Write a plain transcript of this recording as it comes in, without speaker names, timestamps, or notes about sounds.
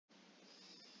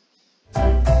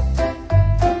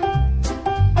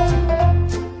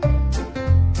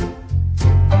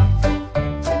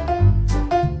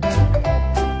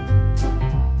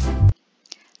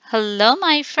Hello,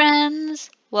 my friends.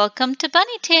 Welcome to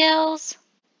Bunny Tales.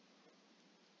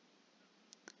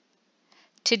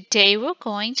 Today we're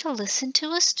going to listen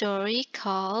to a story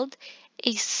called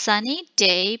A Sunny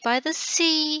Day by the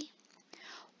Sea.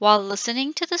 While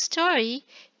listening to the story,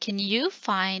 can you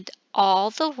find all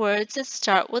the words that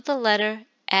start with the letter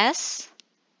S?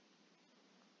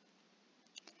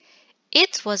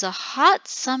 It was a hot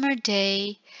summer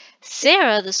day.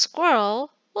 Sarah the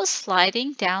squirrel was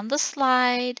sliding down the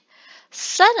slide.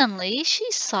 Suddenly she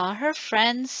saw her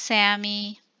friend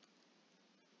Sammy.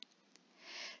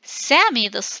 Sammy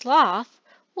the sloth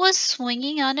was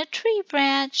swinging on a tree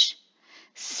branch.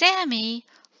 Sammy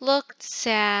looked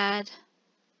sad.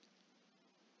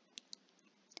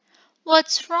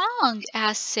 "What's wrong?"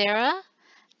 asked Sarah.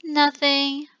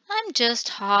 "Nothing. I'm just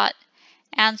hot,"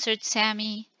 answered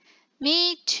Sammy.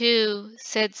 "Me too,"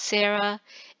 said Sarah.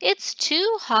 "It's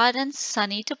too hot and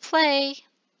sunny to play."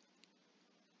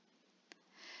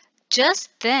 Just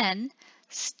then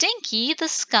Stinky the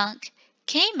skunk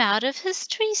came out of his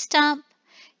tree stump,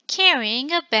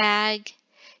 carrying a bag.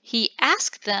 He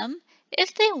asked them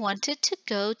if they wanted to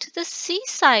go to the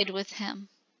seaside with him.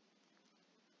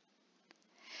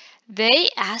 They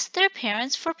asked their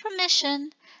parents for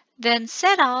permission, then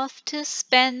set off to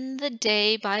spend the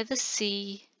day by the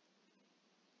sea.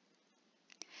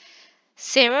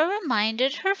 Sarah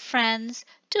reminded her friends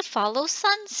to follow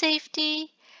sun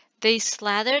safety. They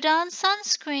slathered on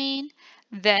sunscreen,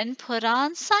 then put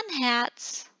on sun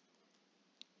hats.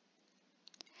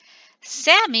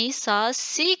 Sammy saw a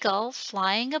seagull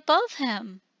flying above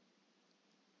him.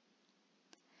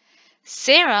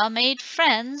 Sarah made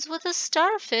friends with a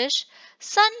starfish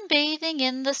sunbathing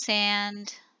in the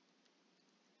sand.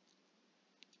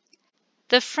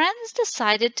 The friends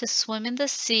decided to swim in the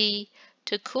sea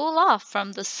to cool off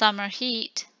from the summer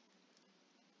heat.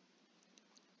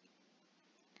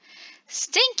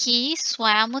 Stinky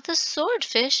swam with a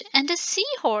swordfish and a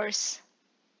seahorse.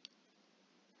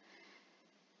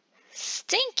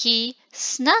 Stinky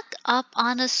snuck up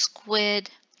on a squid.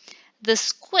 The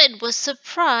squid was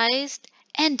surprised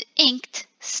and inked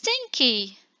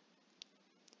Stinky.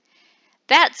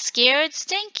 That scared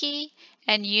Stinky,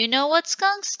 and you know what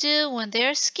skunks do when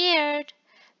they're scared.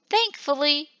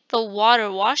 Thankfully, the water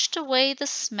washed away the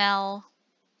smell.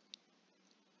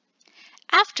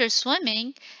 After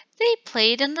swimming, they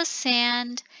played in the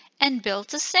sand and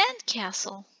built a sand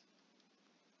castle.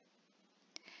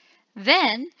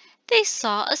 Then they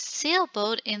saw a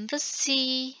sailboat in the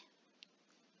sea.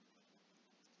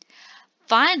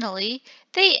 Finally,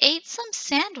 they ate some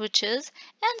sandwiches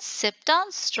and sipped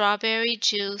on strawberry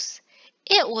juice.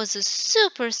 It was a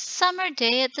super summer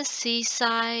day at the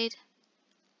seaside.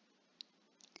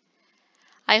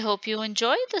 I hope you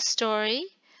enjoyed the story.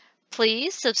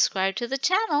 Please subscribe to the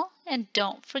channel and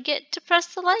don't forget to press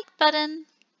the like button.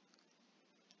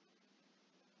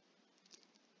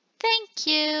 Thank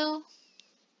you.